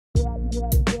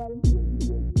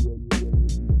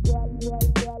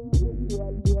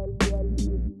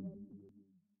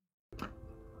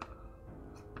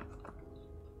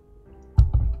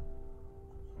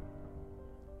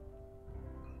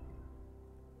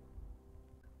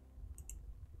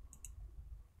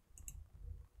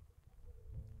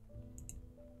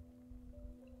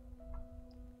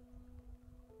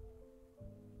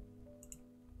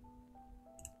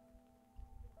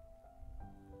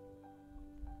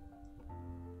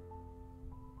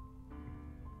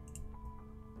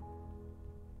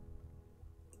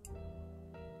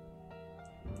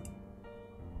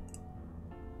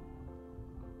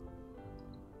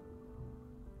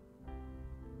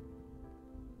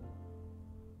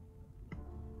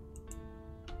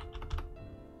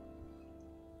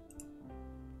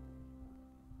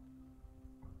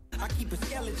I keep a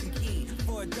skeleton key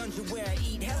for a dungeon where I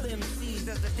eat hell MCs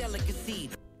as a delicacy.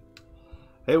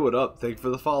 Hey, what up? Thank you for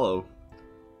the follow.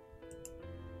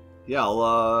 Yeah,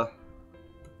 I'll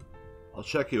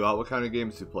check you out. What kind of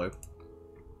games do you play?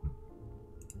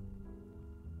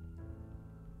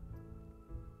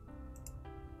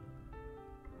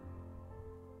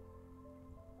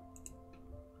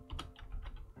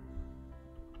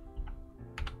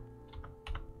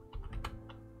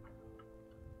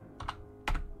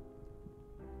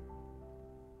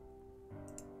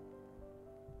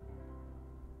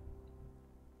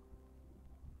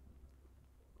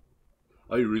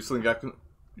 Oh, you recently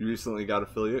got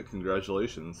affiliate?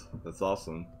 Congratulations. That's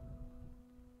awesome.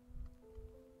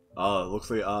 Looks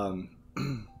like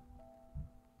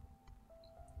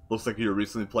looks like you were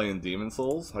recently playing Demon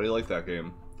Souls. How do you like that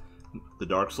game? The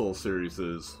Dark Souls series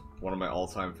is one of my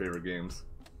all-time favorite games.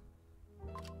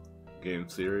 Game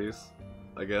series,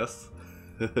 I guess.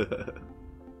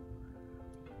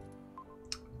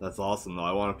 That's awesome though.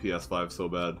 I want a PS5 so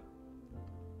bad.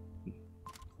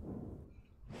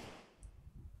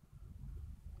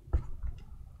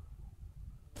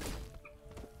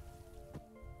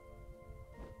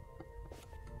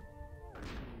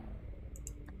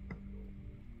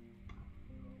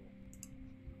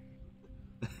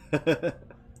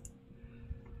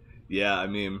 Yeah, I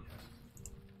mean,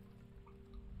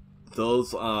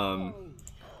 those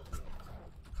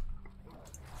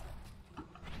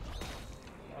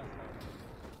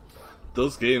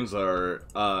games are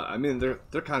I mean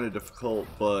they're kind of difficult,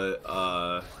 but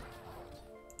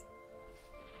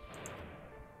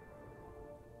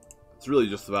it's really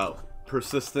just about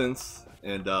persistence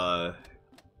and what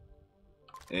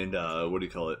do you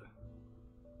call it?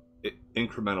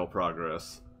 Incremental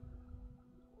progress.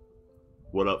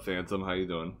 What up, Phantom? How you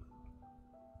doing?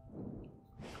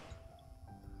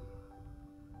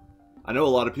 I know a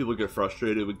lot of people get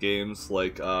frustrated with games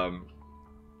like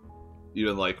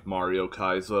even like Mario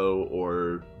Kaizo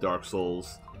or Dark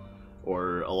Souls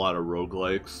or a lot of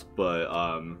roguelikes, but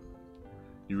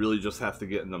you really just have to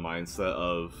get in the mindset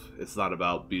of it's not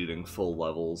about beating full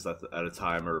levels at a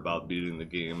time or about beating the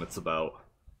game. It's about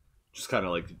just kind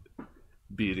of like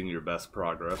beating your best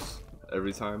progress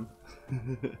every time.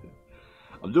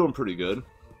 I'm doing pretty good.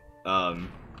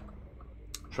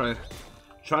 Trying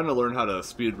to learn how to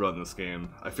speedrun this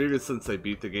game. I figured since I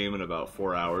beat the game in about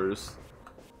 4 hours,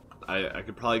 I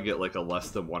could probably get like a less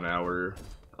than 1 hour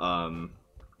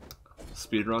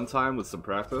speedrun time with some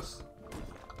practice.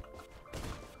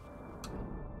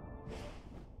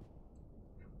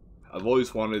 I've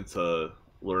always wanted to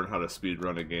learn how to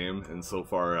speedrun a game, and so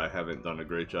far I haven't done a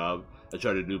great job. I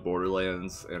tried to do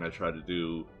Borderlands, and I tried to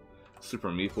do Super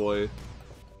Meat Boy,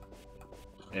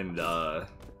 and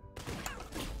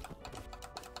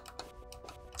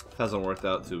hasn't worked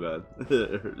out too bad,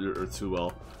 or too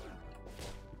well.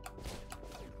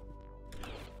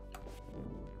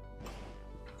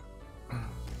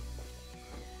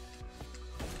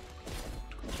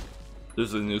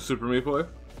 There's a new Super Meat Boy?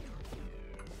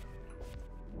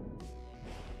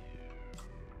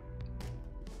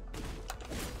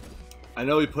 I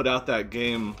know he put out that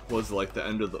game, was it like the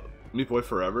end of the Meat Boy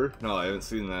Forever? No, I haven't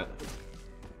seen that.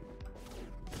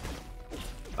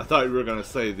 I thought you were gonna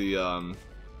say the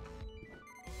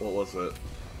what was it?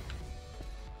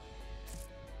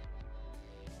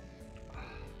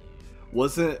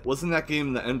 Wasn't that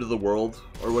game the End of the World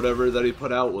or whatever that he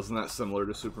put out? Wasn't that similar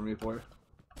to Super Meat Boy?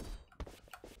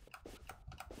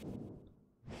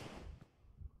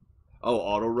 Oh,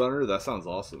 Auto Runner? That sounds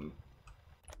awesome.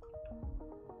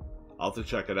 I'll have to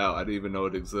check it out. I didn't even know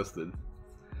it existed.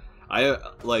 I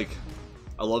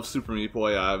love Super Meat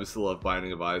Boy. I obviously love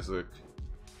Binding of Isaac,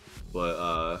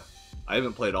 but I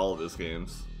haven't played all of his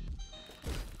games.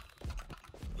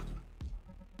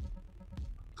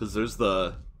 Cause there's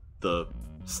the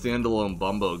standalone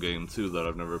Bumbo game too that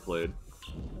I've never played.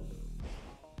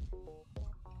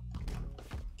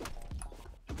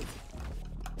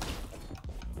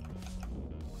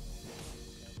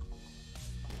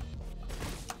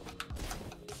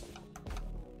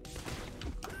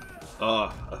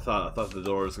 Oh, I thought the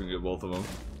door was gonna get both of them.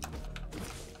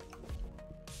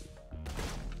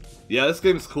 Yeah, this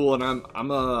game's cool, and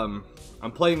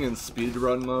I'm playing in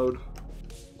speedrun mode,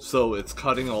 so it's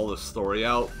cutting all the story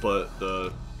out, but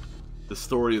the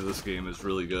story of this game is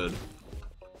really good.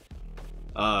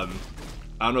 I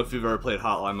don't know if you've ever played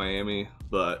Hotline Miami,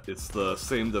 but it's the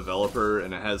same developer,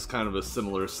 and it has kind of a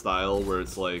similar style where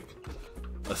it's like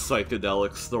a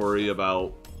psychedelic story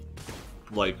about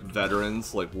like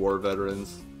veterans, like war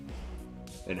veterans,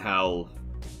 and how,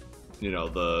 you know,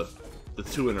 the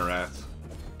two interact.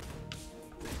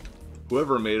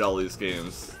 whoever made all these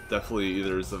games definitely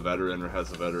either is a veteran or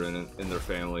has a veteran in their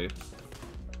family.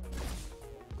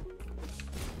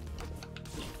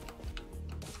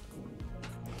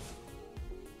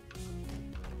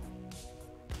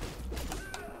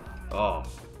 Oh,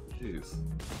 jeez.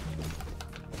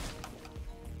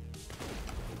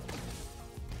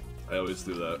 I always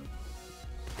do that.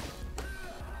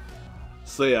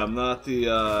 So yeah, I'm not the,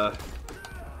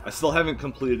 I still haven't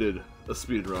completed a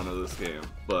speedrun of this game,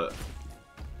 but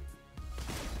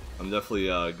I'm definitely,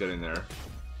 getting there.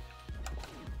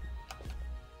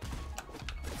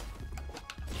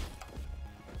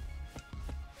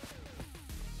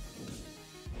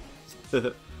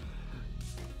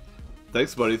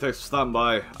 Thanks, buddy. Thanks for stopping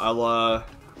by. I'll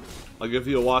give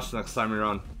you a watch next time you're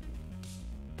on.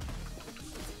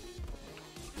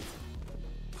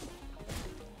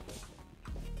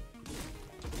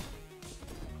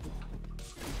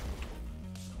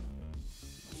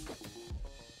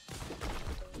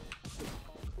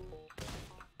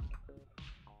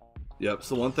 Yep,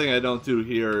 so one thing I don't do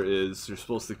here is you're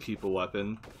supposed to keep a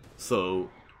weapon,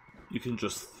 so you can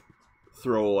just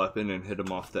throw a weapon and hit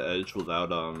them off the edge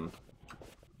without,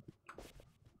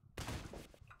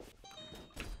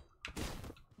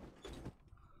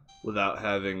 without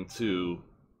having to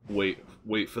wait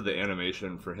for the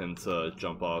animation for him to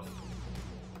jump off.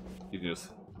 You can just...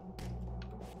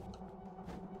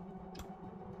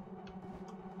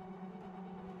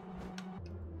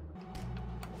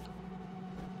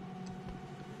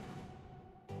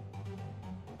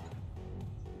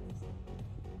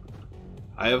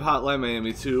 I have Hotline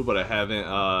Miami 2, but I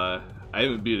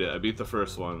haven't beat it. I beat the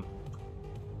first one.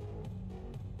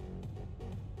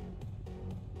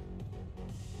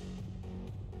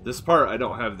 This part I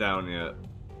don't have down yet.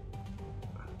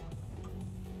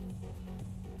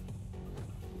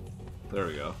 There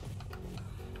we go.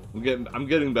 I'm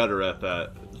getting better at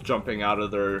that. Jumping out of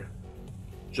their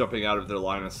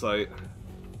line of sight.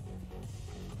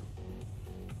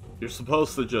 You're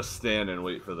supposed to just stand and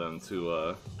wait for them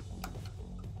to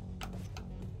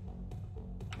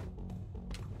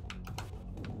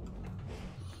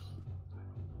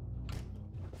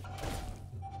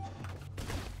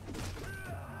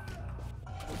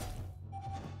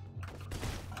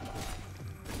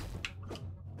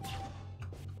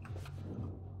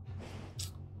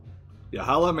Yeah,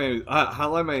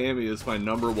 Hotline Miami is my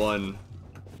number one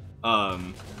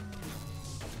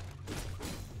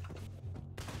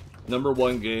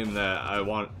game that I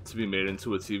want to be made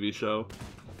into a TV show,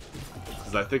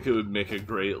 because I think it would make a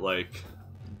great, like,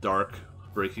 dark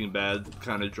Breaking Bad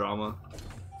kind of drama.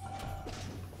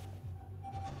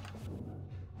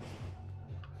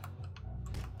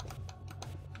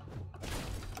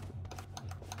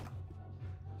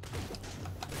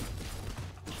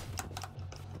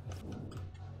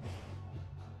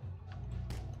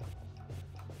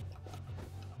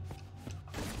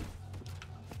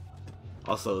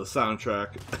 Also, the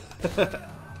soundtrack.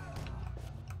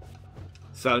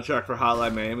 Soundtrack for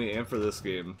Hotline Miami and for this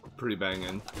game. Pretty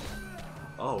banging.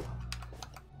 Oh.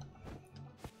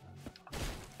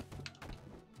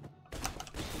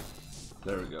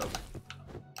 There we go.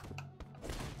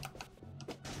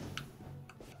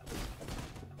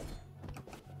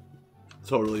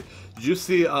 Totally. Did you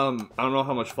see, I don't know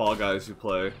how much Fall Guys you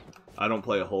play. I don't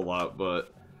play a whole lot,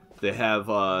 but they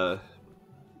have,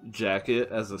 Jacket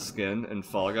as a skin in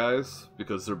Fall Guys,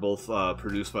 because they're both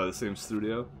produced by the same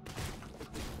studio.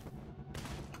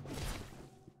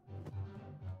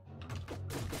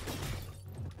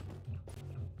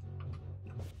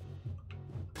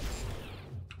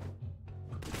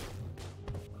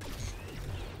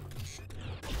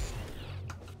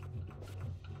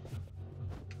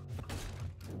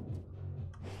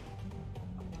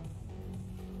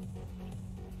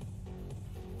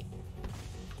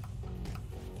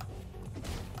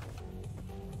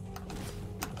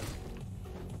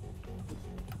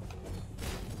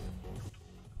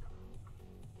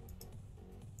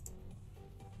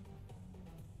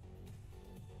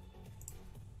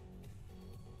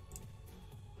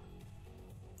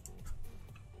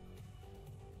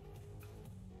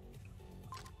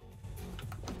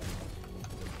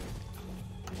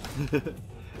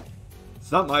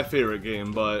 It's not my favorite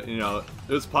game, but you know,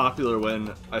 it was popular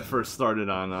when I first started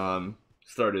on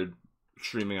started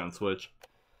streaming on Twitch.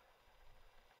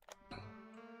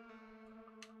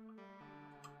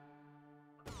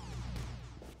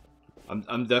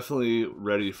 I'm definitely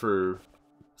ready for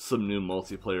some new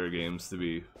multiplayer games to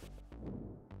be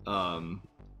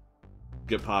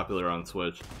get popular on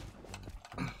Twitch.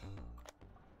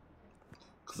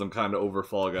 Cause I'm kind of over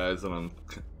Fall Guys, and I'm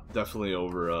definitely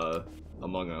over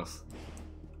Among Us.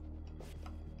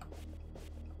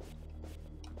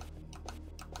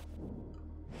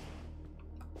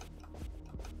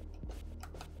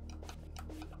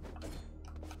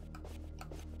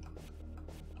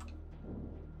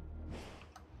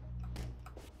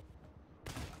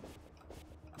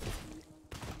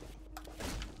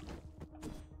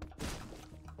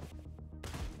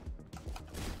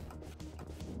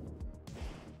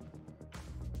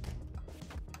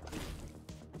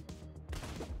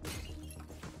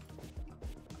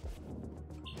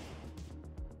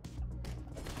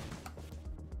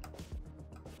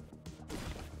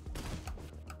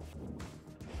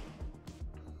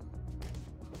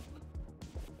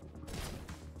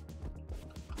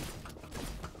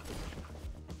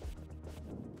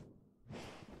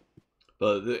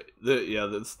 But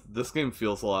yeah, this game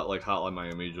feels a lot like Hotline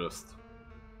Miami, just,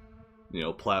 you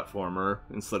know, platformer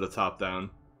instead of top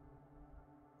down.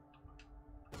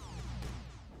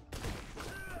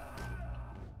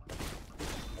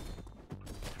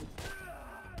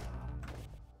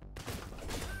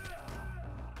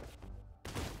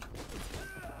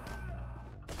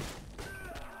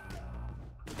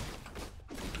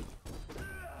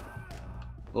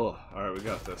 Oh, alright, we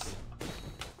got this.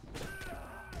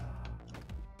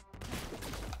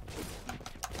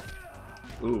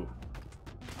 Ooh.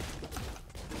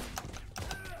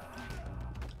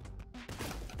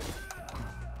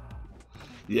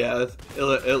 Yeah, it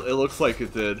looks like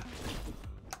it did.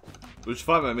 Which is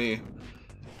fine by me.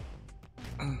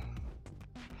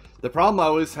 The problem I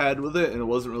always had with it, and it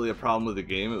wasn't really a problem with the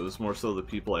game, it was more so the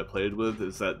people I played with,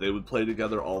 is that they would play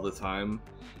together all the time.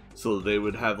 So they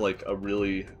would have like a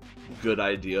really good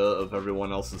idea of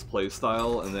everyone else's play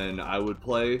style, and then I would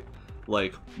play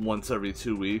like once every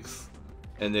 2 weeks,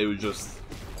 and they would just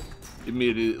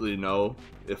immediately know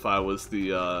if I was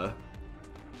the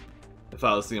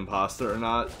imposter or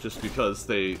not, just because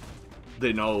they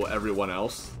know everyone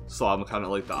else. So I'm kind of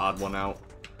like the odd one out.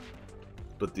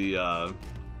 But the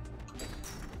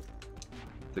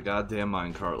goddamn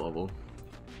minecart level.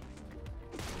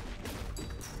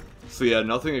 So yeah,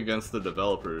 nothing against the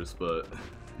developers, but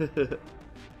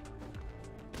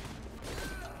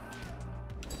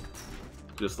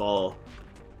just all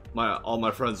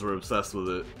my friends were obsessed with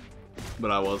it, but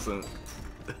I wasn't.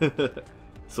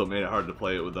 So it made it hard to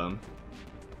play it with them.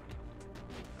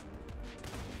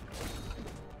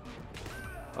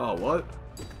 Oh, what?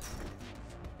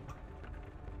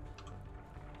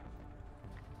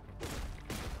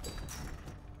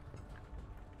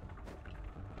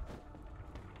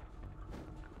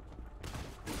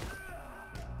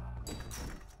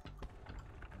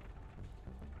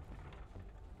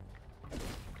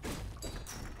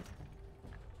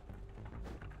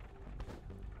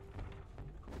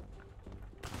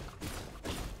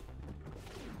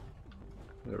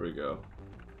 There we go.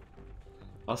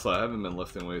 Also, I haven't been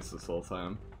lifting weights this whole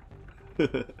time.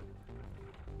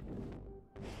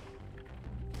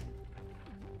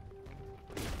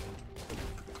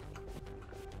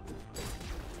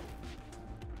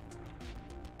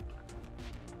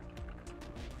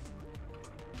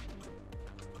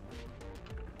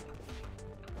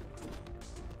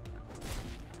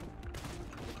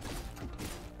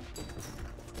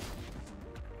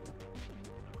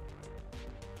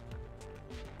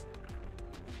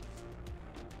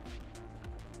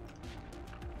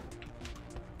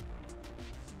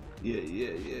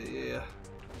 Yeah.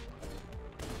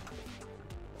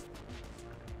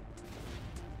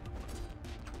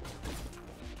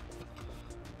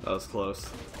 That was close.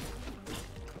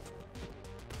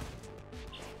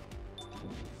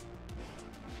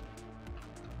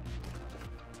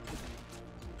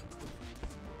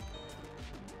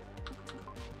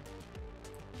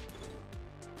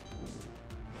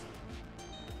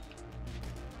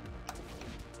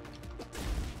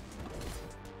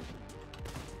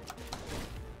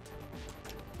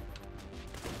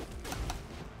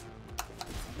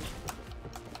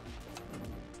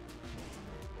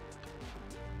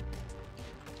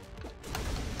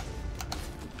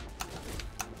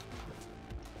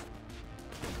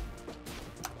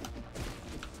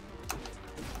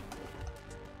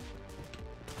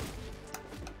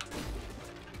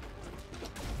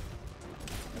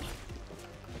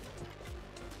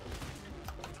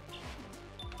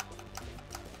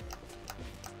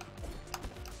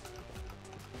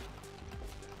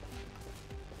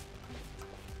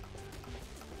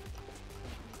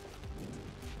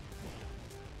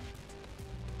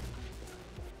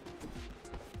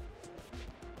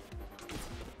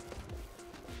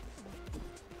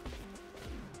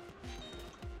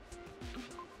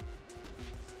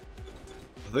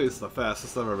 I think it's the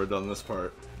fastest I've ever done this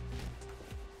part.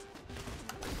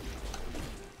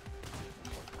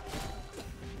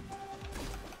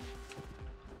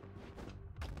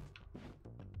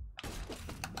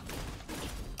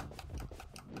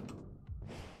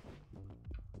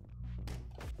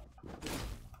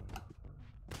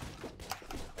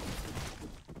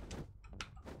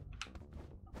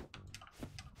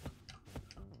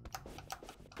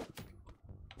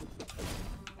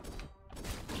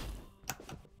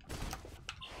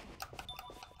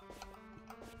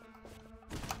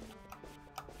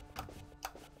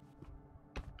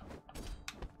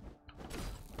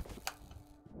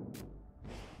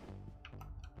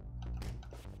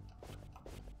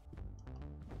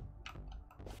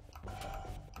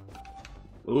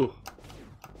 Ooh.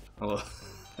 Oh.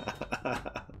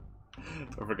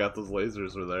 I forgot those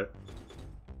lasers were there.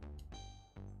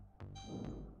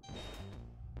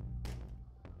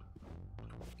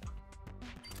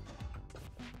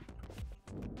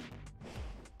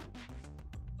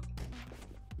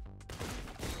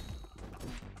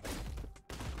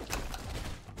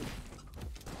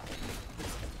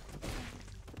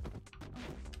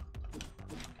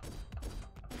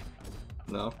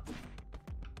 No.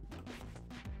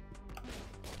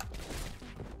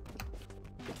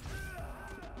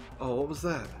 Oh, what was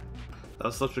that? That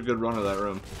was such a good run of that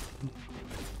room.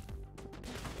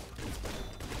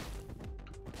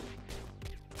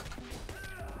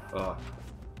 Oh.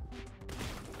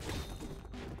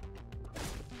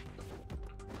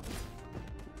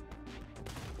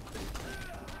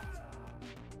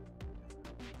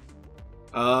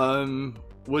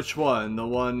 Which one? The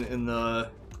one in the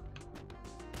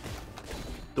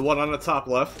one on the top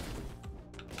left?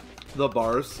 The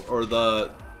bars, or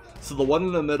the... So the one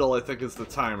in the middle, I think, is the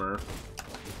timer.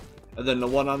 And then the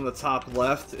one on the top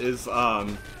left is,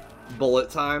 bullet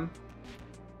time.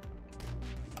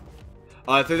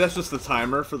 I think that's just the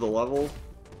timer for the level.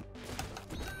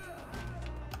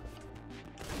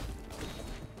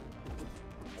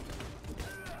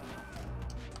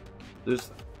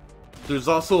 There's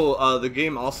also, the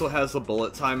game also has a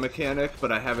bullet time mechanic,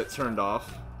 but I have it turned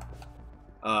off.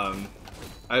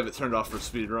 I have it turned off for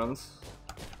speedruns.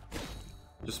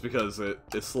 Just because it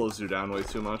slows you down way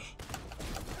too much.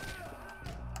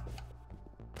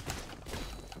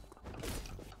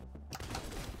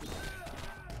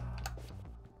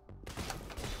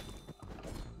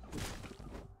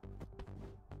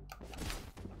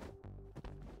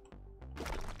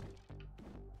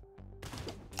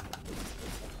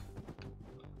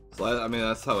 So I mean,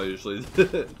 that's how I usually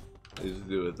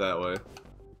do it that way.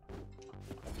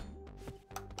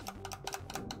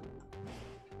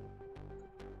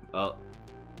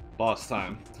 Boss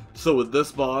time. So with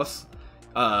this boss,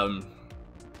 you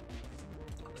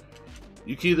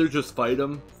can either just fight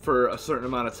him for a certain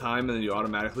amount of time and then you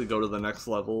automatically go to the next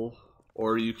level,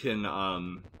 or you can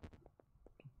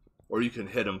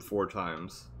hit him 4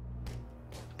 times.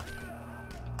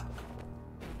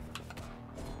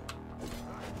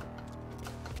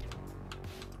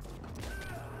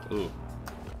 Ooh.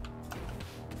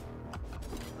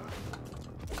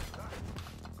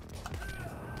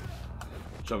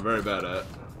 Which I'm very bad at.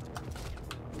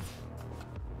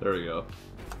 There we go.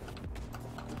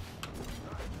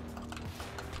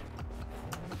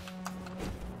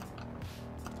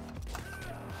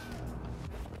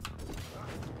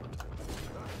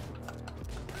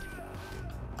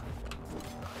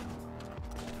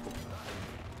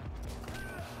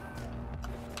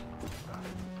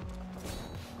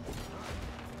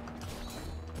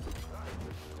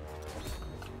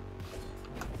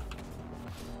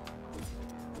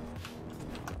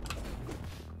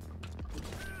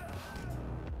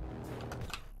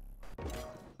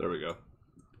 There we go.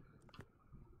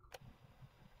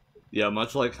 Yeah,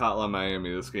 much like Hotline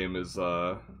Miami, this game is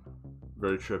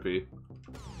very trippy.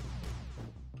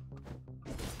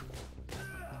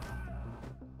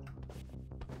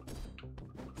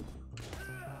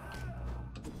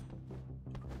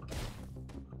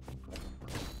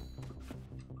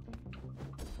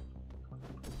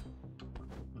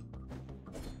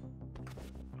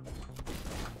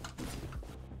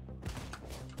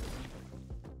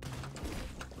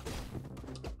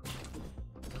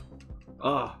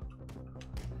 Ah,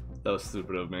 that was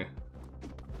stupid of me.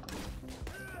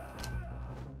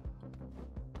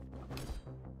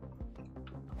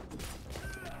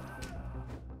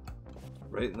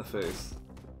 Right in the face.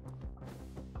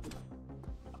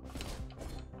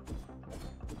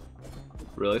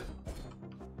 Really?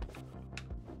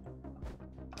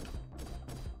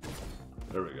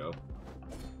 There we go.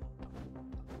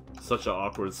 Such an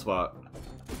awkward spot.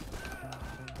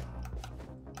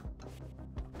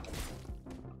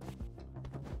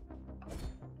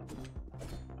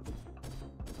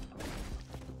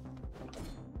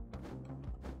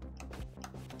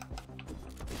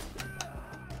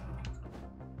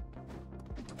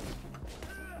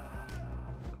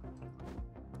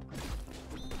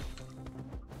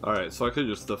 Alright, so I could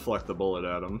just deflect the bullet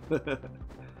at him.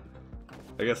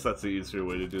 I guess that's the easier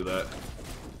way to do that.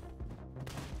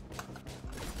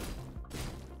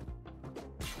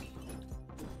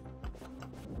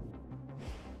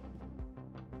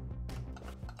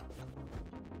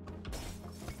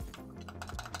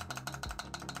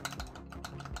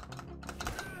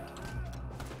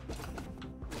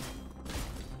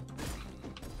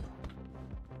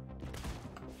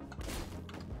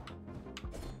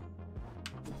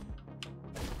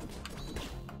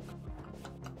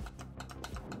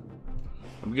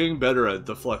 I'm getting better at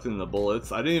deflecting the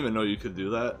bullets. I didn't even know you could do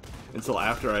that until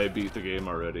after I beat the game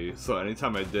already. So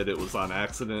anytime I did, it was on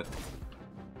accident.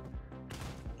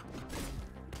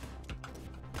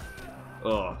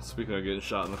 Oh, speaking of getting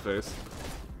shot in the face.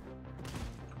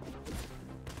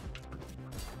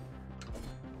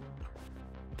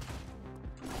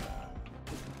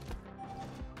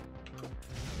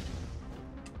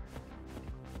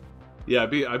 Yeah,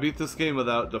 I beat this game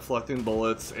without deflecting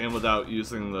bullets and without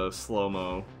using the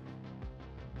slow-mo.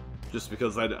 Just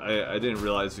because I didn't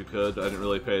realize you could. I didn't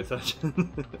really pay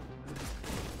attention.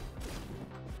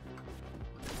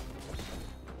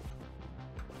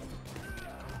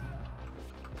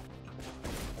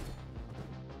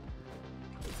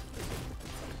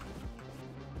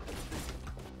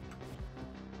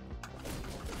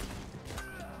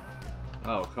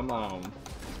 Oh, come on.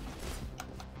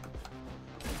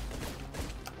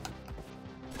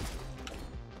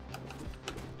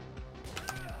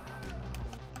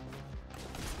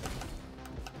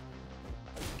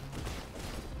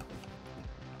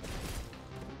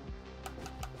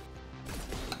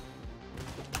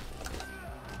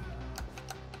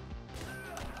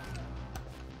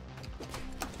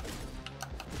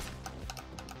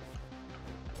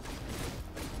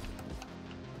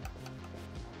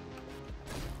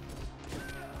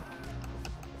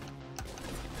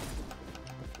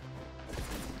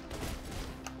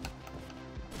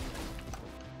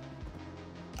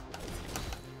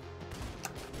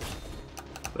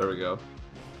 There we go.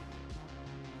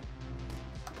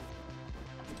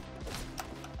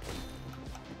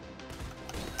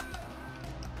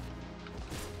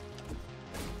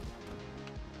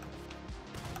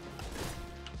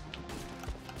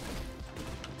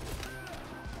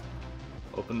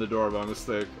 Open the door by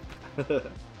mistake.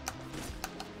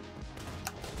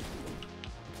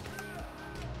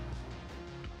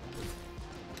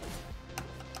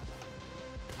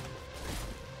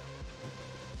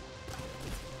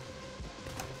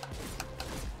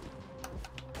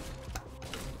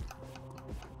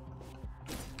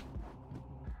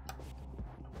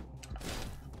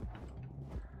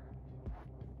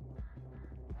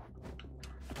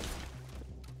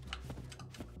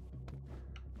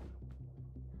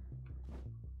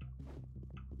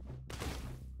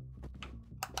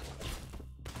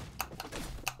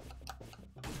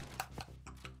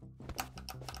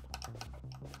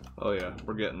 Oh yeah,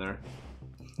 we're getting there.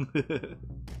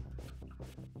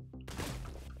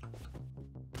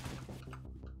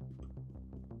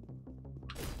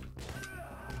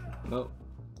 Nope.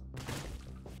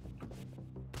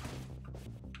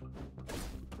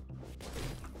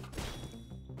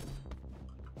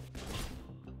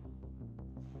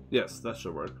 Yes, that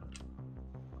should work.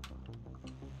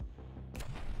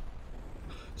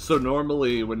 So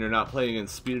normally when you're not playing in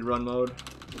speedrun mode,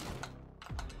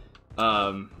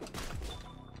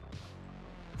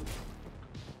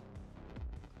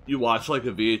 you watch like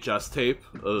a VHS tape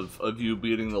of you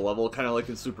beating the level, kind of like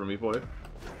in Super Meat Boy.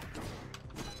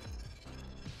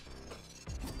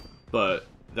 But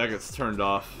that gets turned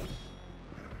off.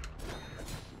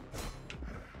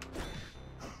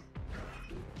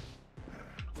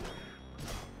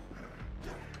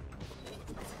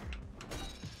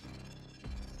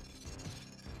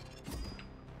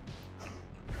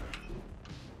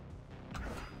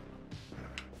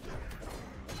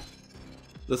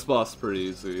 This boss is pretty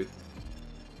easy.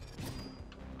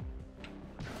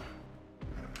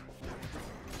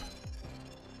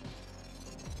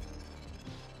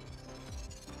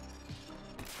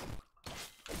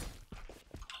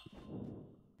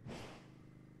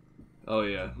 Oh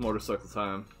yeah, motorcycle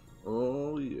time.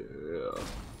 Oh yeah,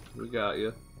 we got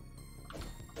you.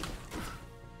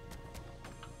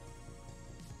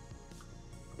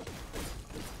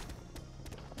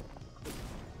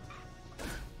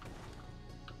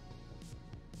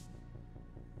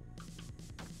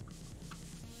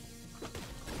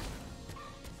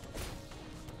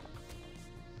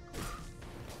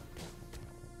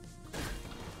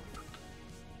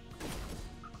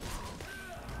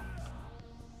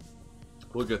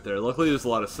 We'll get there. Luckily there's a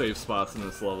lot of safe spots in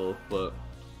this level, but...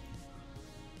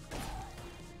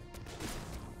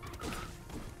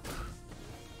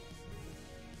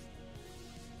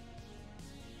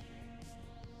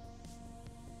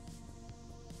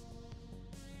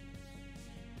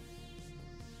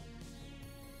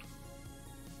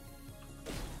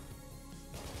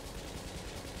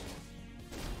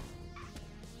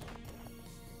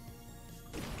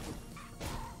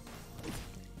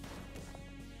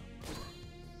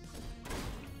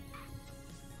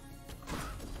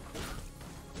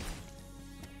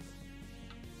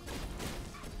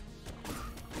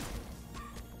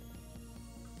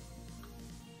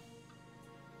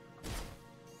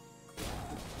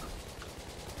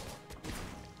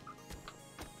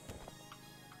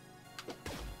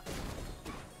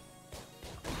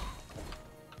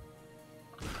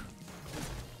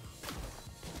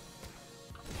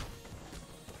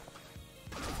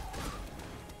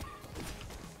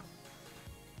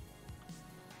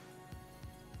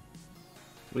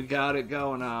 We got it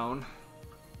going on.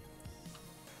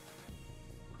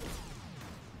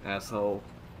 Asshole.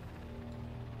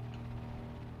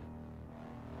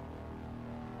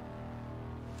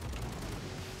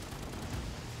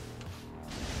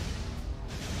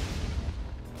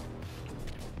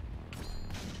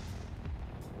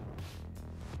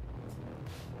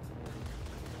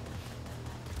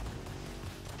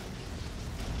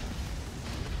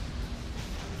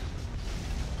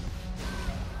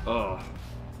 Oh.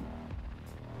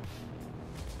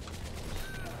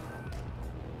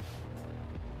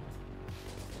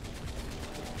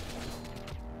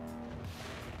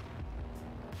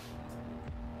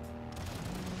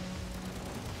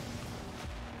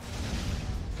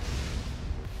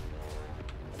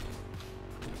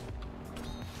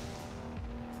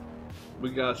 We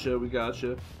gotcha, we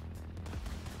gotcha.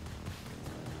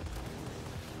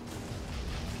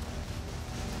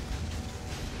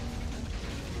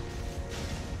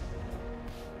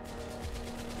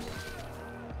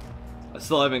 I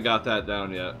still haven't got that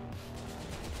down yet.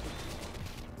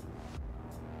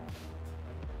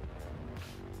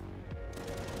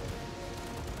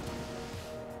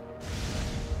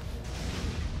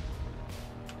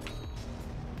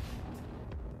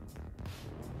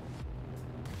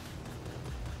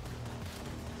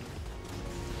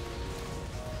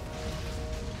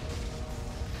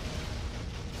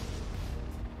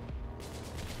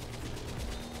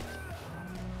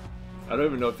 I don't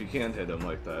even know if you can hit him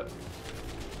like that.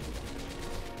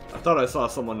 I thought I saw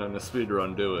someone in the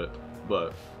speedrun do it,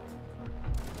 but...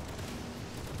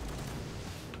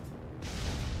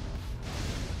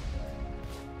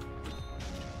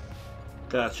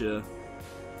 Gotcha.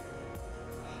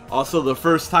 Also, the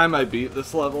first time I beat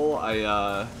this level,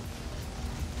 I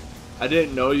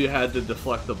didn't know you had to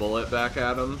deflect the bullet back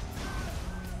at him.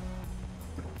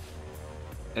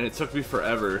 And it took me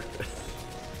forever.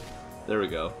 There we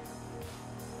go.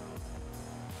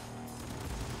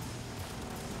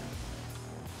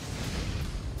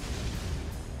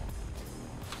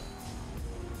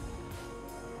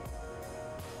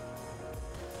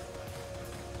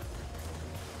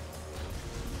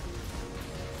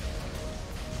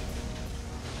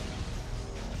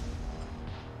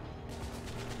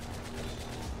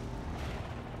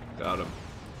 Got him.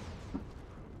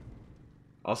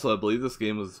 Also, I believe this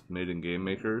game was made in Game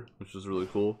Maker, which is really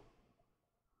cool.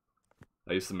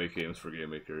 I used to make games for Game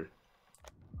Maker.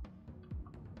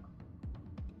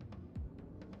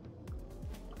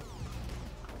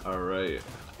 Alright.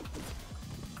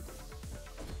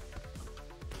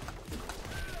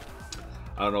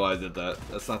 I don't know why I did that.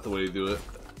 That's not the way you do it.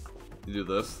 You do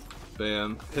this.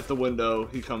 Bam. Hit the window.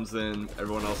 He comes in.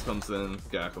 Everyone else comes in.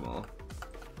 Gack them all.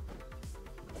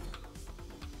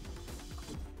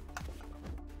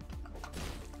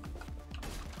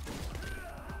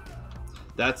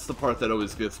 That's the part that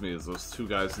always gets me, is those two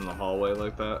guys in the hallway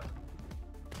like that.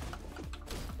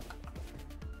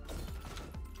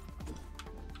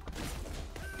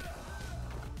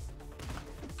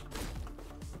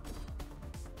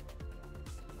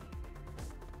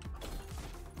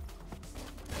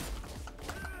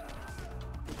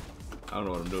 I don't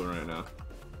know what I'm doing right now.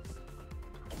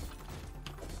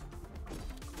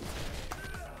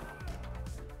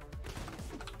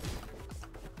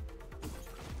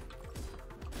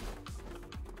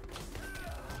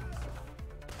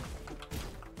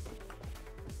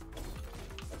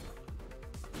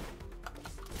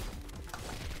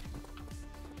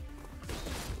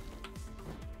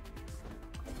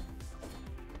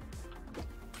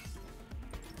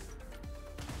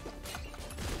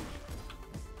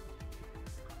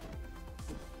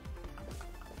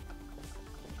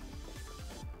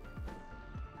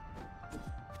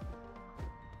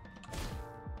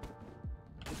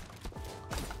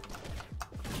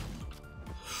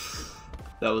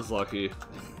 That was lucky.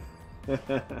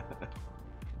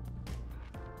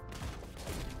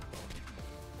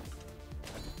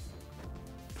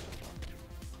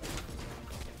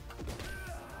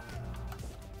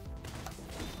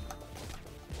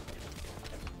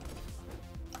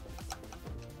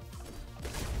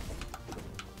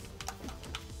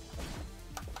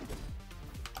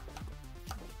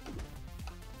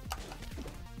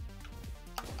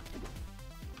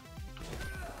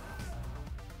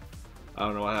 I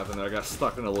don't know what happened there. I got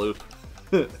stuck in a loop.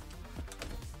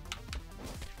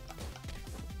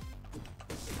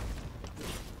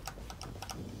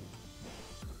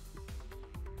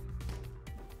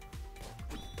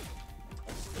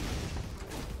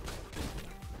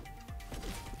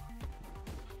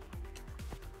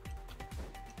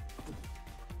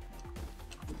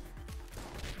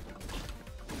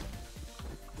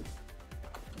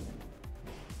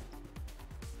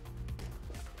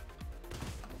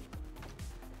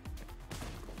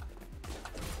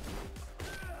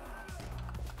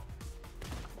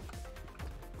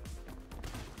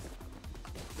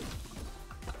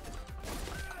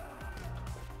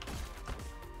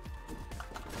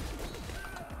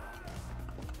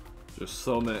 There's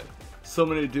so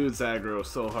many dudes aggro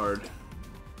so hard.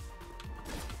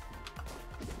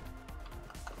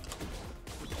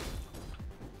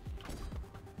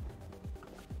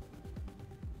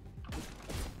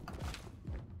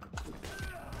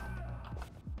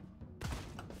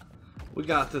 We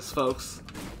got this, folks.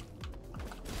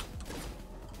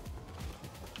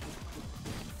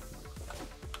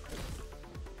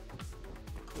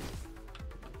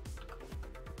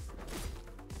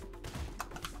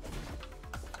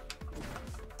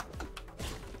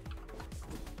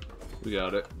 We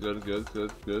got it. Good, good,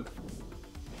 good, good.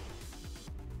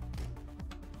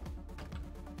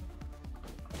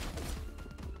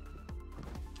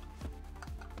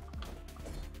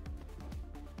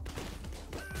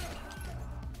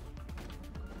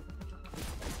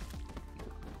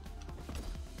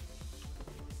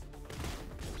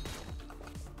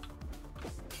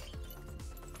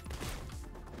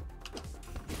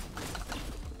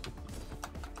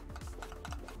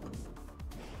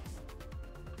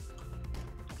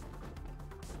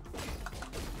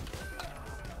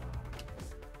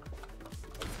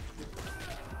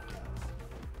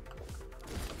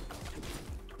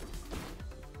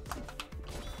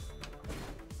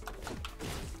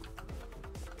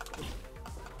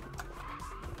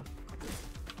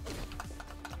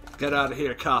 Get out of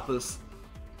here, coppers.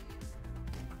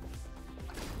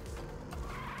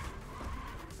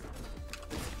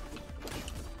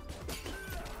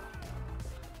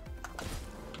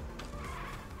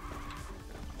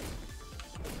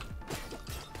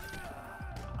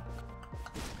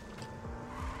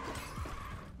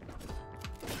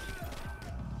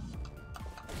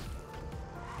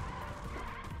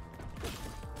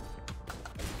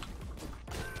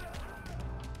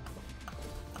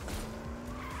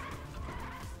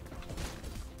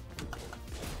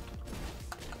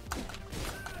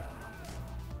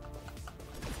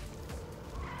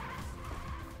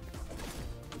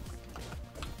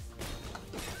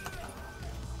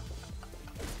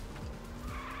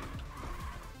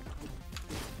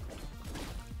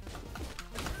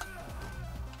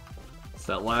 It's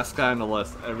that last guy on the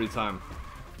list every time.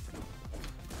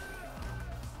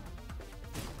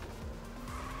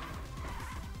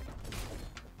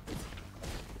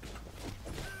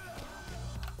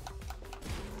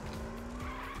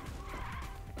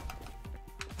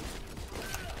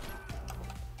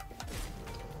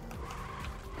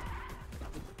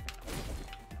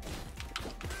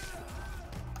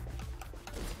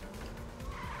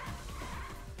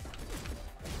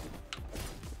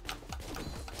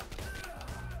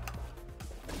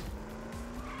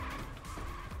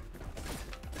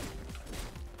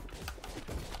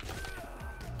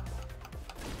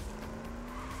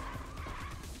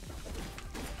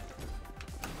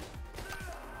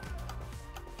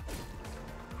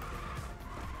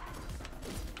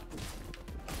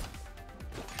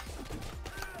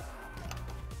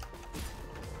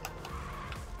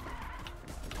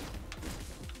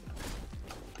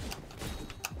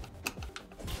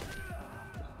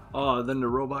 Oh, then the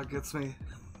robot gets me.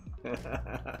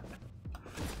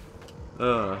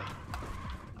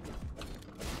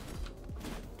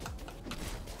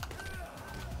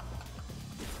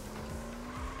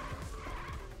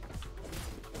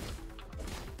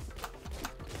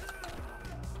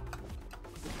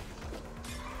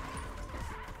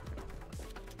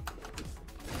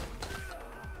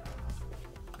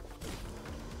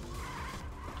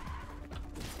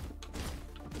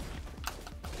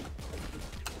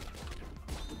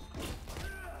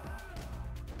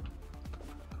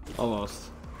 Almost.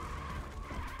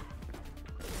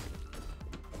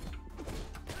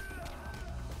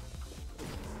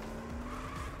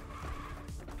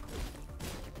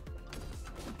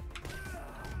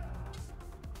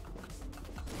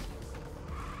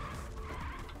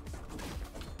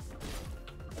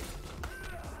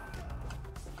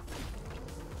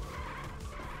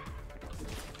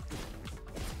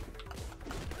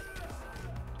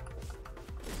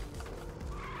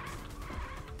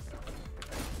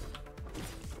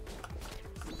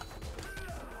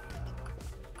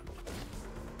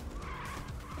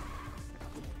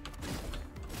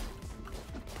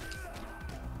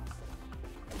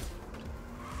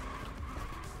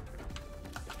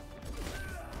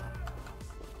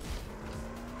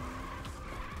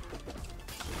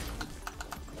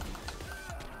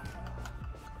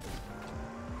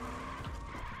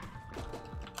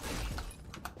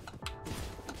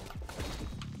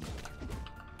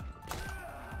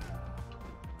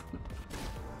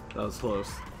 That was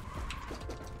close.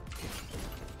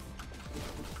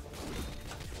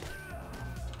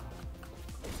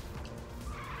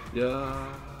 Yeah.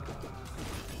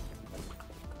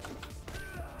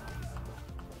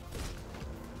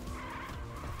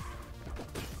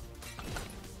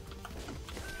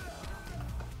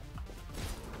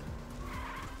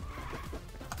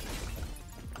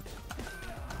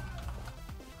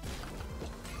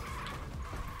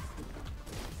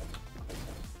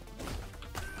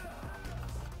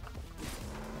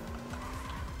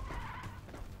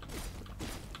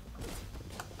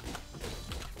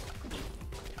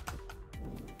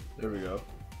 There we go.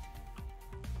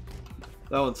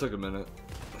 That one took a minute.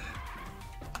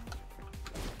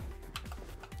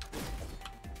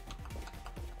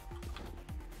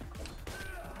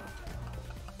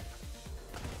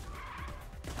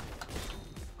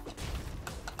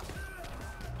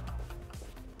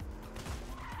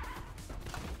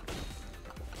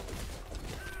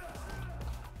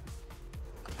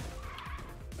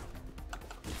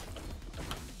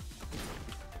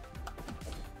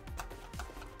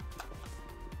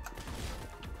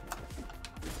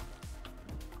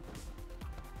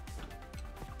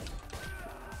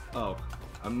 Oh,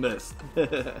 I missed.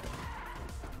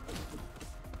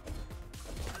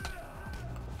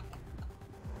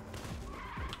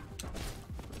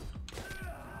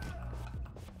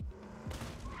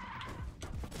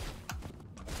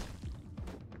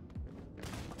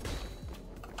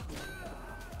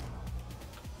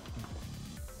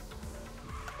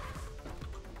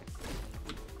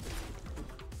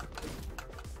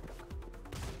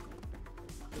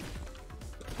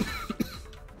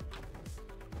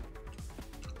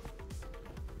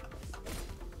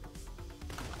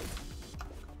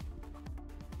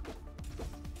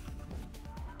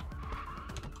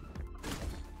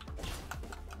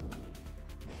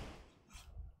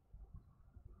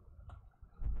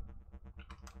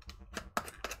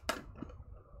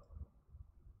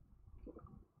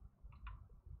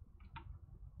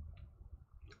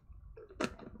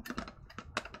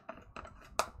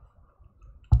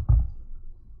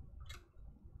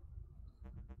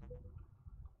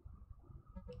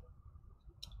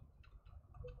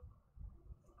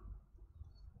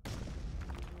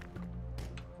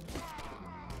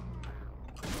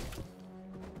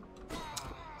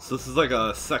 So this is like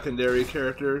a secondary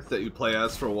character that you play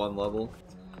as for one level,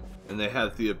 and they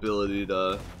have the ability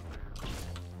to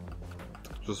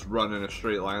just run in a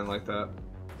straight line like that.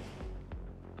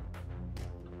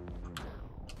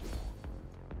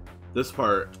 This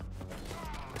part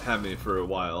had me for a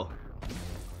while.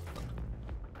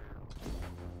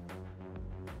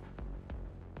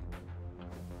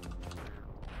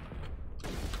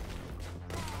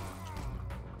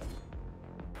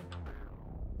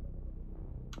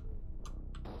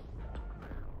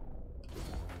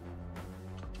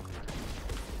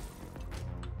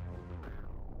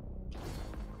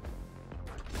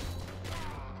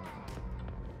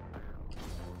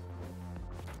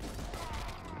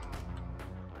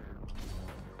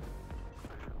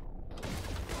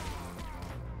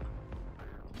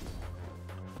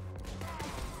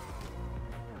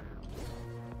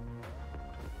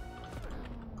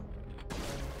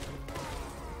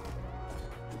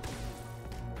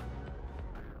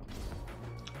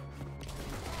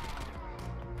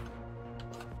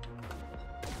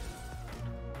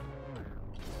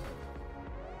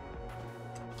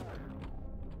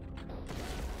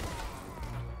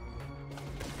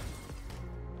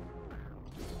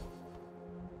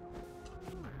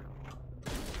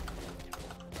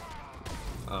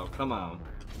 Oh, come on.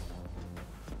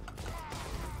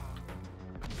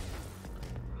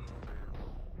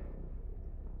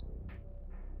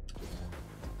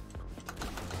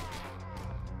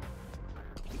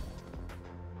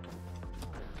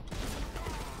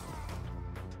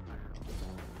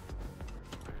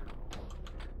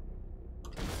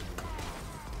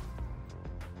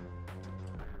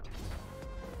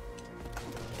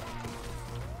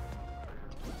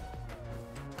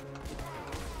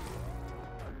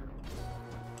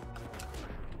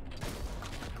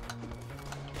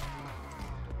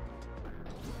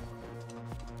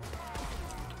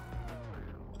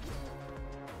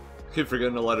 Keep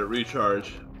forgetting to let it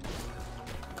recharge.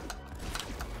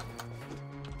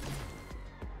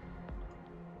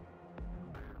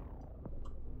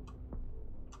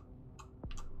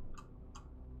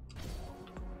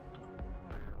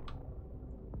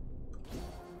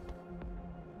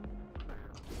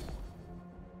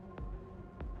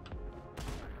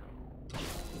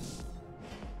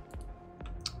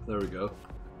 There we go.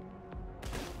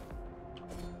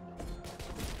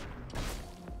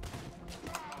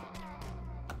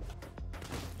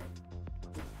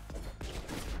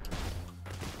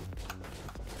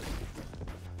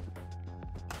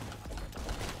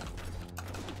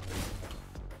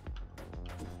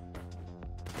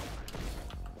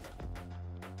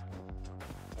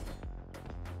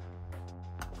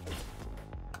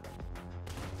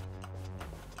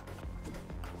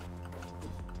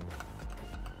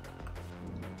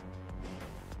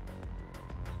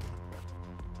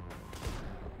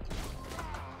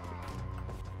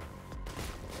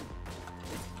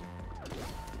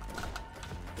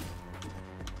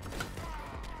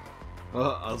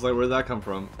 Oh, I was like, where'd that come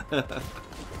from?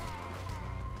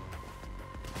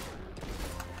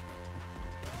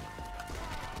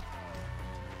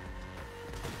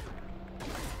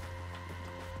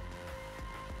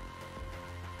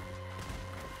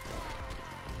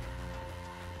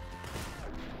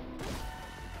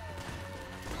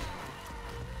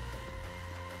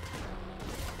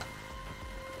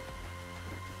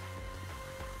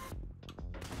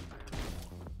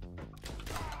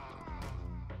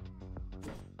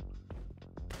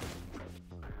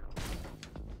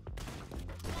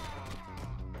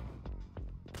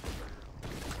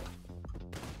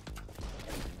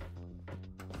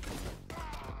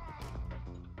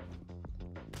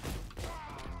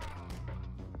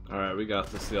 Alright, we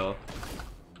got this, y'all.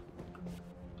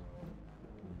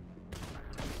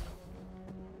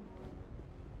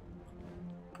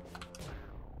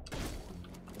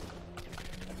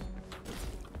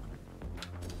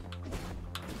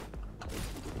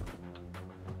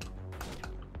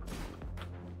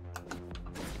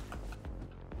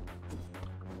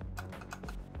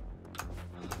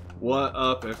 What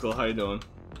up, Ickle? How you doing?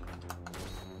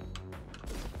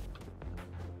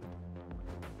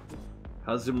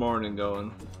 How's your morning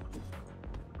going?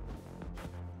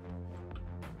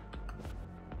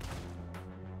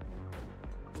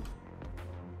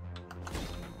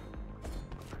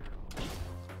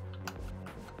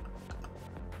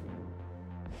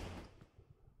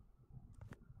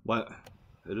 What?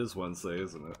 It is Wednesday,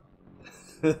 isn't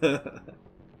it?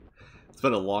 It's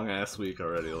been a long ass week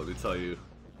already, let me tell you.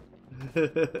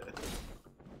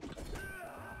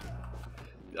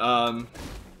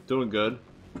 Doing good.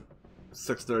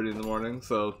 6:30 in the morning,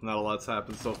 so not a lot's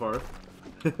happened so far.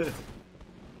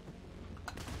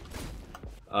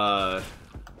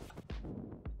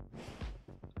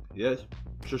 Yeah,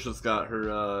 Trisha's got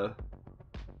her,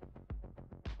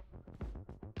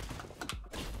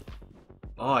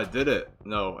 Oh, I did it!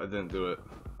 No, I didn't do it.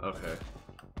 Okay.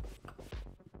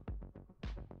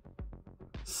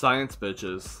 Science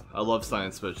bitches. I love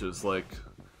science bitches,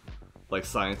 like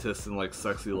scientists in like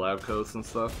sexy lab coats and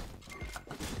stuff.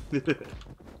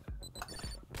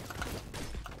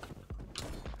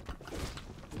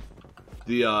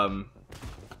 The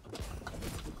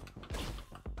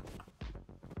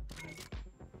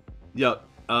Yep.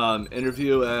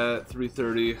 Interview at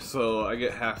 3:30, so I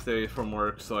get half day from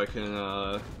work, so I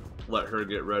can let her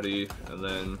get ready, and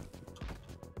then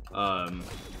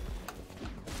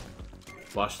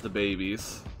watch the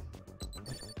babies.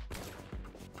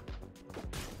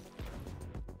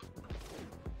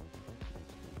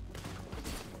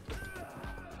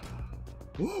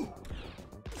 Woo!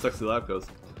 Sexy lab coats.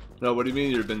 No, what do you mean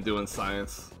you've been doing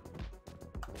science?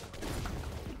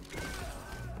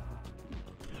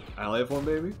 I only have one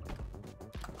baby?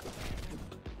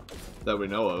 That we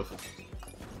know of.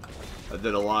 I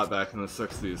did a lot back in the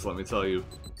 60s, let me tell you.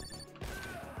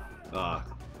 Ah.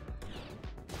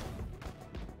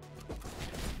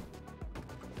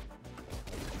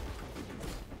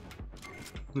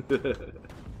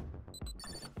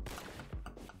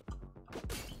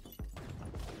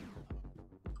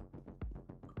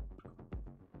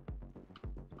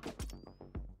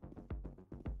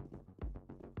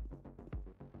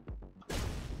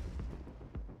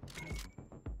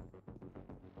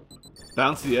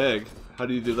 Bouncy egg? How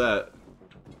do you do that?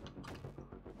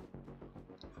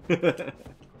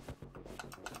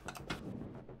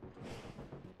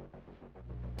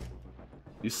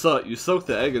 You soak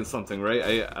the egg in something,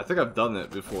 right? I think I've done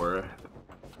it before.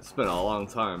 It's been a long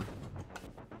time.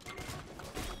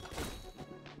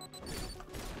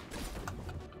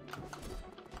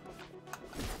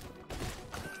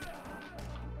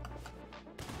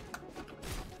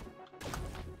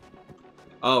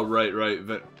 Oh, right,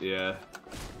 yeah.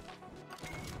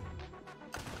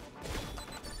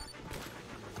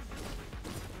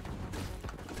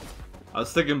 I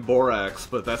was thinking borax,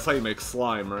 but that's how you make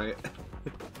slime, right?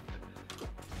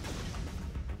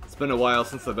 It's been a while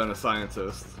since I've been a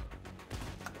scientist.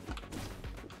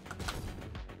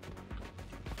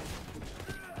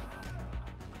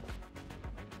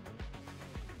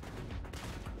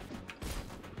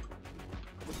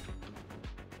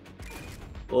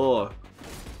 Oh.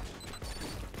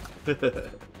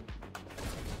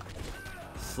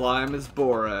 Slime is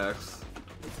borax.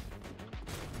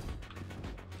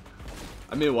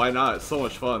 I mean, why not? It's so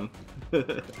much fun.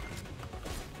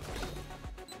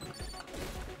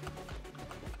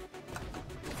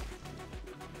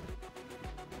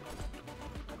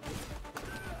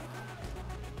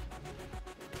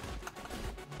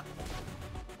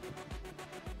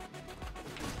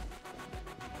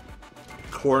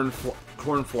 Corn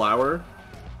flour?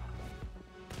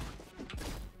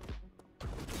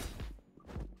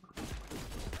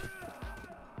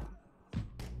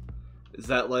 Is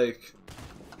that like...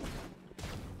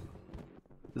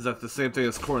 Is that the same thing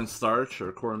as cornstarch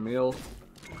or cornmeal?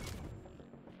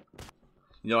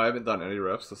 You know, I haven't done any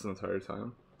reps this entire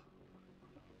time.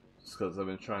 Just because I've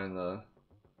been trying to...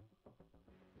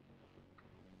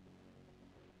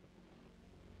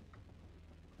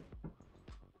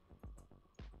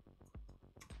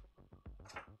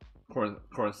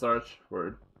 Cornstarch?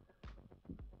 Word.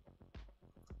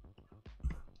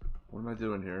 What am I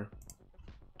doing here?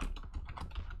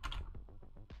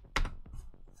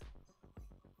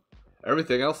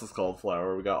 Everything else is called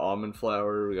flour. We got almond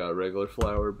flour, we got regular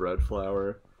flour, bread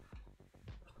flour.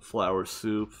 Flour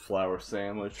soup, flour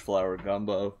sandwich, flour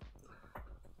gumbo.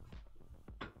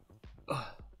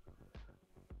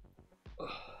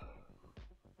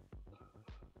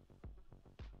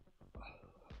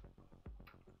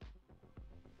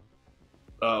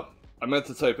 Oh, I meant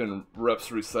to type in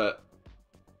reps reset.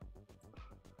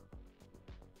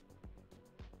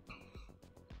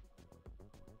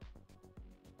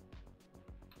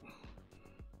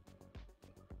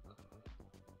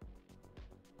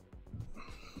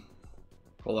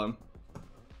 Hold on.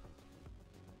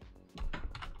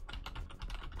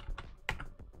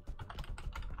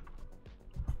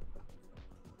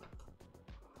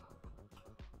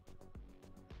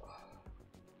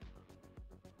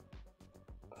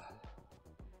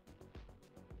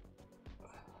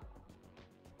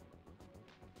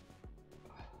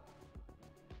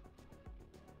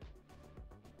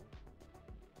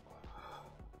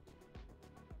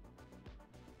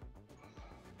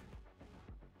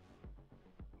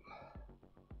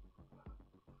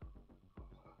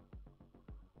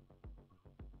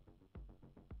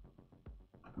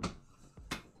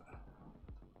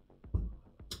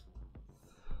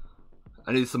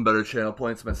 I need some better channel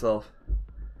points myself.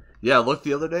 Yeah, look,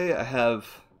 the other day I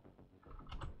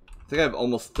think I have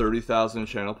almost 30,000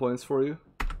 channel points for you.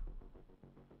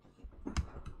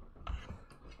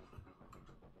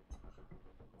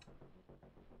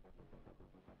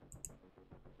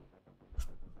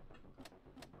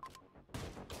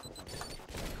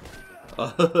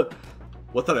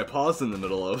 What did I pause in the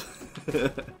middle of?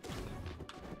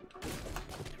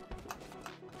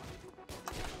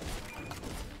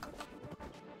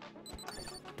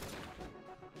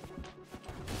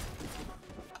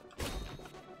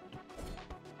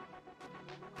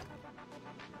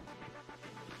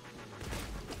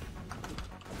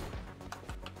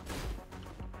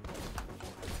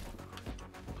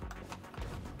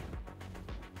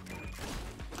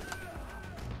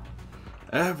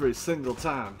 Every single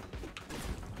time.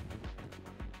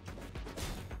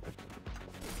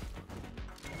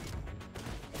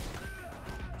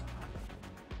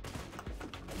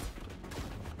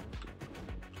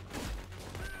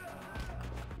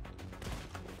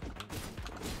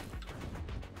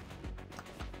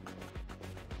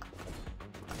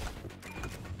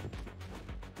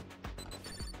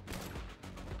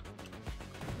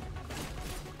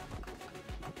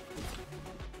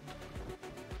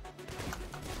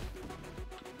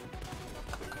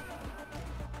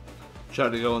 Try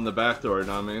to go in the back door, you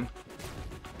know what I mean?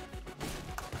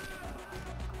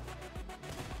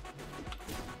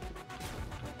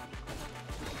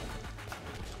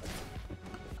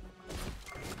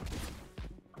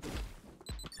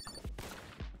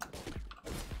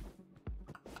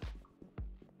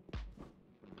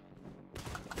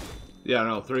 Yeah,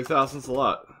 no, 3,000's a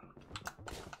lot.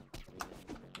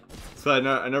 So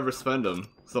I never spend them.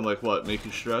 So I'm like, what, make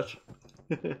you stretch?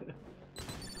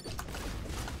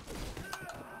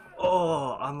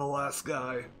 Oh, I'm the last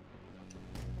guy.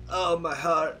 Oh, my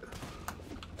heart.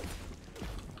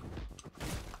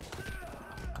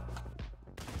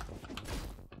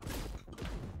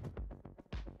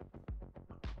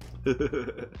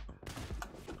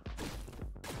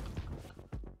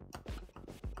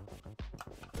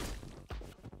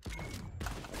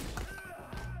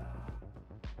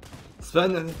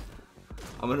 Spending.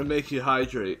 I'm gonna make you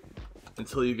hydrate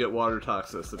until you get water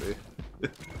toxicity.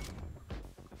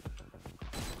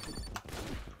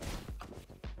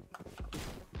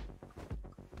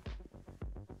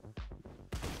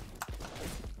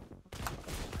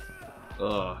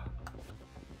 Ugh.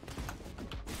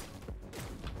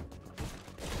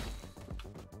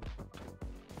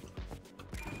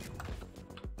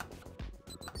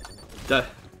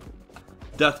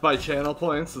 Death by channel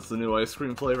points is the new ice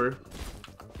cream flavor.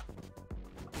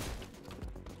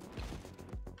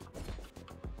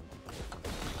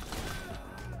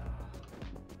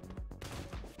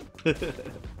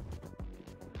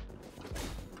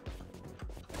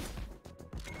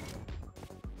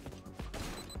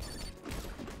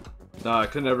 No, I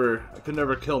could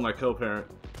never kill my co-parent.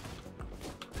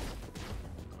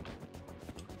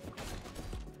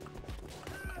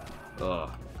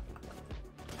 Ugh.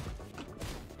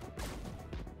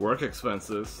 Work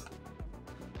expenses.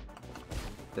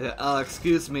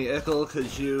 Excuse me, Ickle,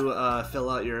 could you fill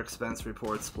out your expense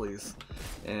reports, please?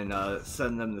 And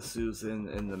send them to Susan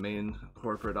in the main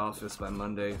corporate office by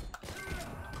Monday.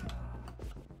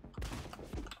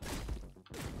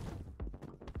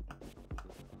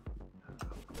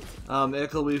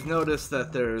 Ickle, we've noticed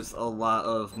that there's a lot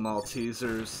of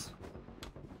Maltesers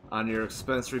on your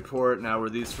expense report. Now, were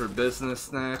these for business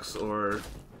snacks, or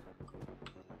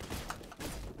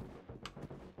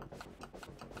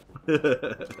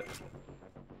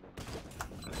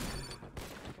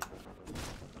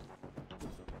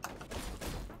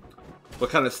What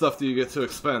kind of stuff do you get to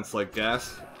expense? Like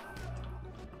gas?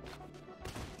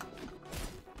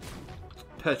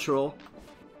 Petrol?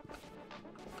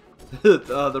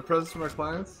 The presents from our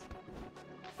clients?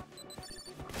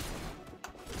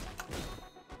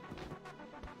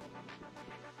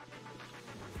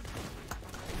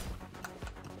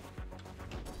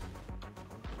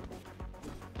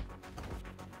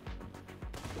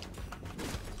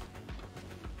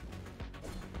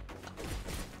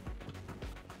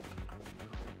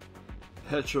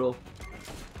 Petrol.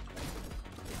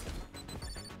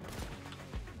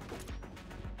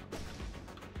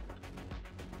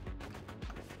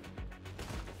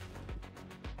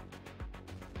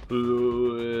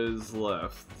 Who is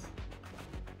left?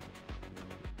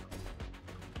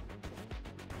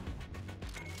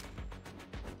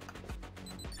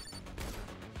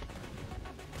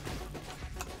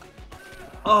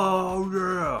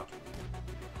 Oh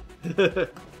yeah!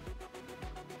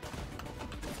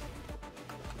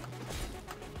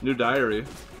 New diary.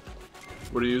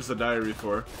 What do you use the diary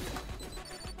for?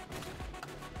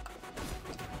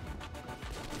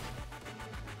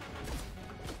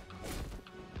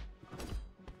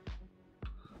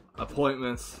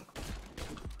 Appointments.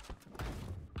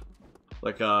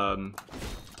 Like a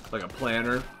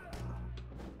planner.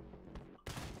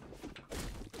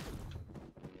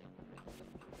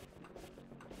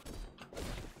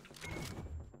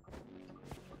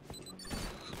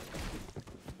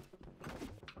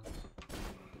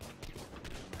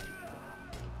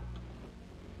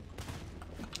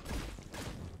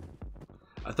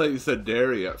 I thought you said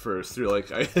dairy at first. You're like,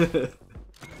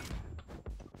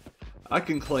 I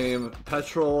can claim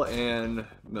petrol and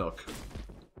milk.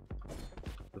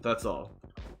 But that's all.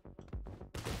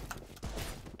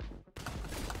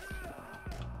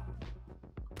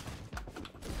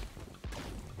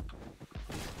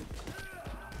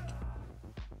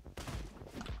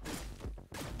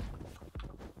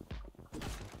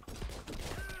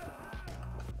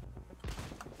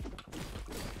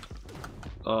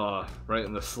 Oh, right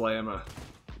in the slammer.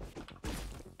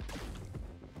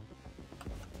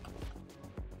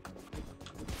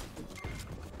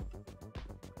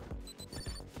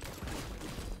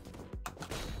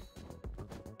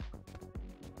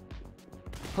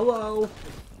 Hello.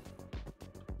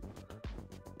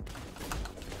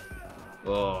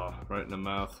 Oh, right in the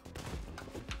mouth.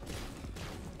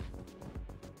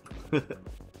 I'm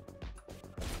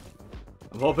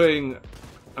hoping.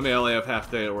 I mean, I only have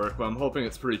half day at work, but I'm hoping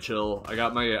it's pretty chill. I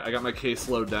got my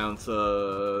caseload down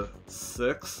to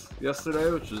 6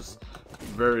 yesterday, which is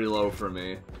very low for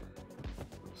me.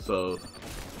 So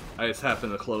I just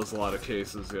happened to close a lot of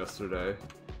cases yesterday.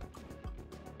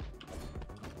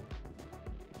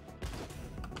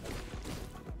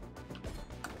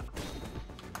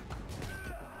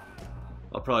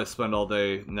 I'll probably spend all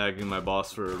day nagging my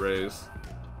boss for a raise.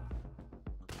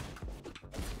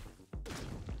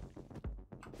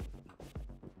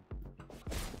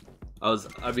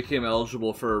 I became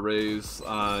eligible for a raise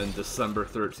on December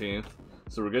 13th,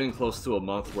 so we're getting close to a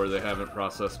month where they haven't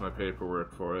processed my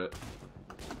paperwork for it.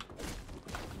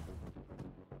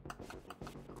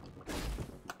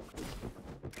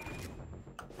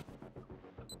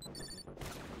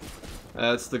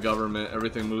 That's the government.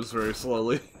 Everything moves very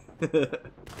slowly.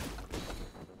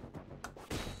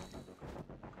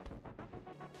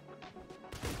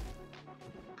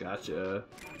 Gotcha.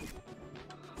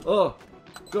 Oh!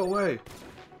 Go away!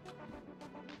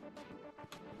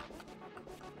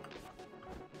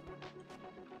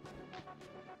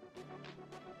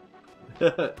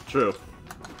 True.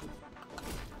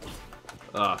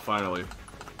 Ah, finally.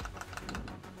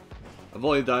 I've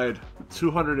only died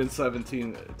 207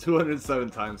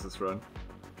 times this run.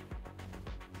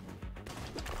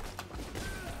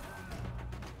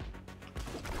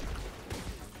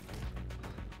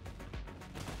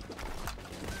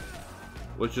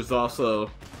 Which is also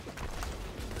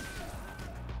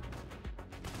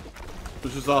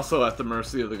at the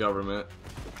mercy of the government.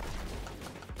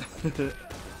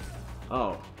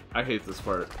 Oh, I hate this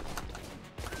part.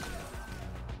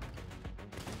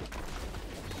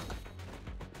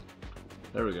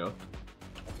 There we go.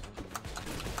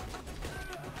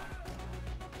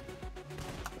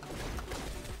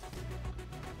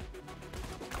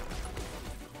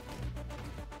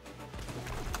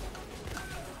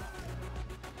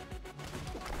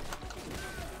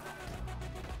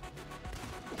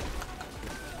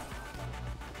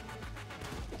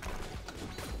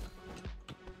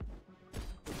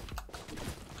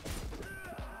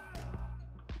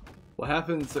 What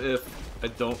happens if I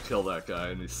don't kill that guy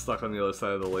and he's stuck on the other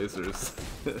side of the lasers?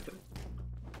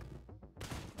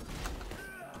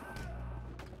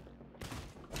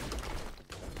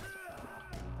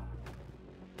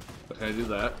 Can I do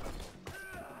that?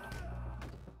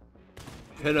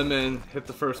 Hit him in, hit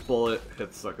the first bullet,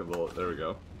 hit the second bullet. There we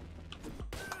go.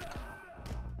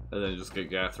 And then just get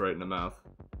gassed right in the mouth.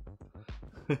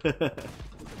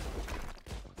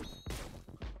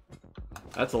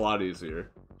 That's a lot easier.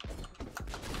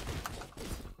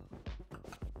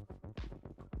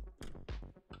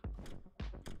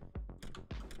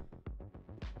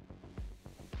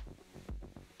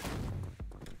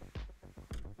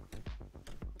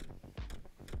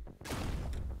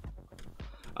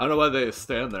 I don't know why they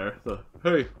stand there.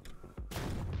 Hey!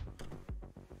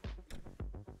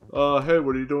 Hey,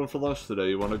 what are you doing for lunch today?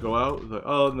 You want to go out? Like,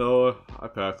 oh, no, I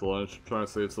packed lunch. I'm trying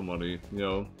to save some money, you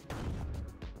know.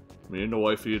 Me and the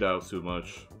wife eat out too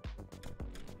much.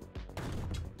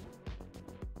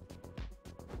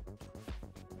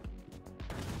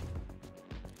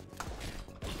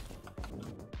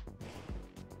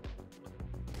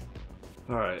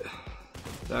 Alright.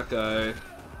 That guy...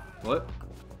 What?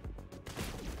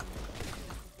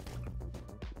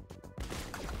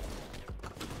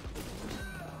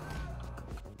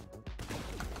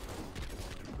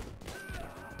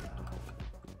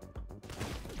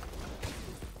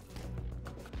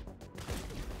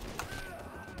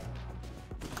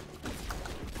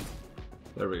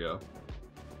 There we go.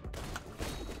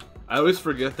 I always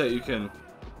forget that you can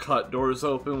cut doors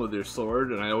open with your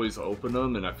sword, and I always open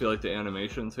them, and I feel like the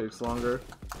animation takes longer.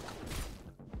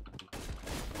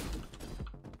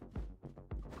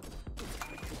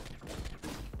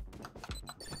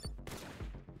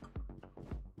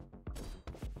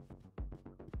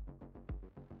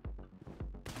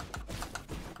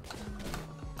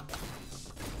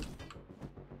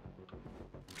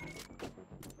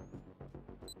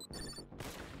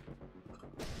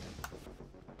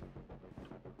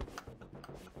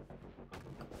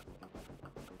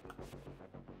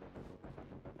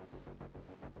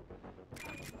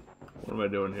 What am I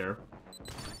doing here?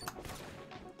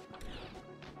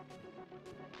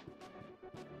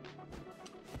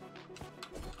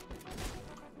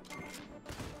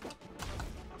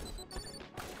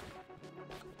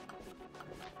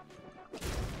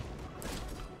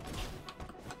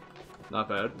 Not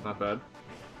bad, not bad.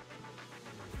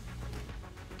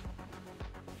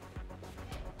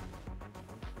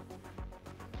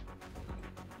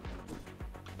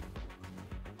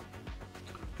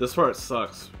 This part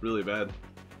sucks really bad.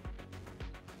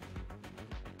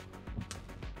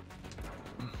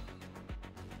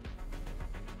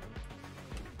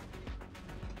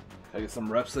 I get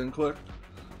some reps in quick.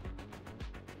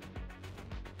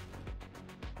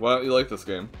 Why don't you like this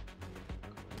game?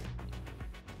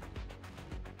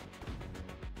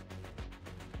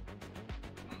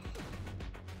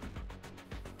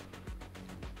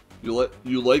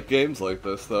 You like games like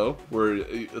this though, where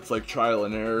it's like trial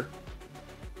and error.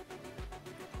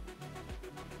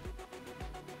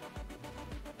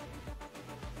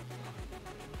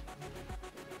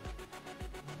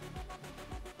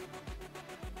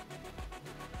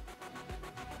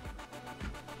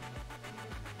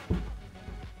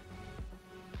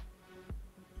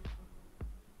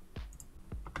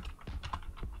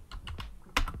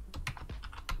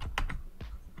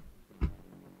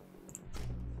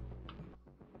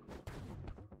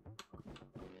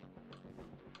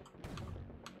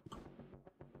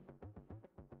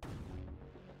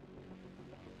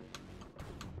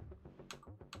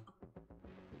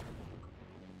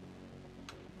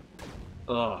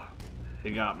 Ugh,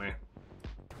 he got me.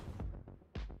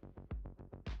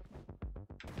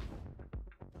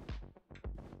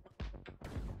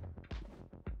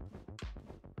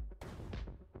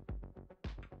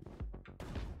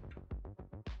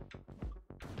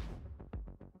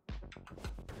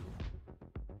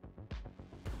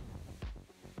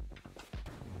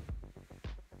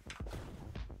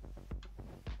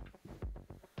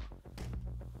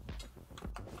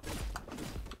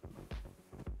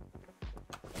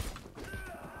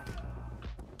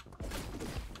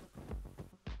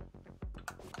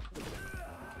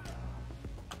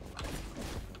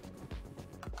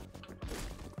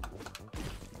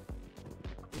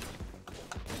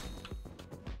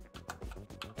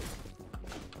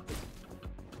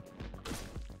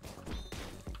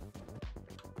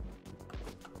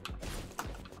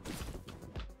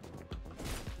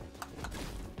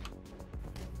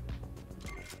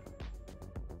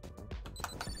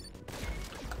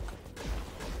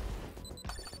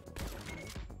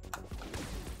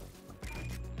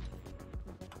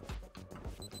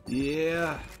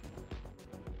 Yeah.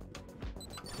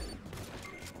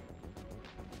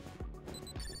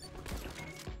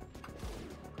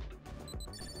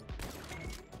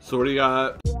 So what do you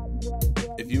got?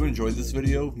 If you enjoyed this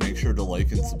video, make sure to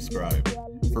like and subscribe.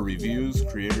 For reviews,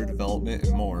 creator development,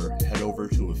 and more, head over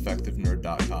to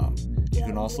effectivenerd.com. You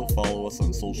can also follow us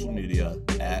on social media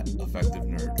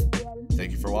 @effectivenerd.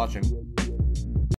 Thank you for watching.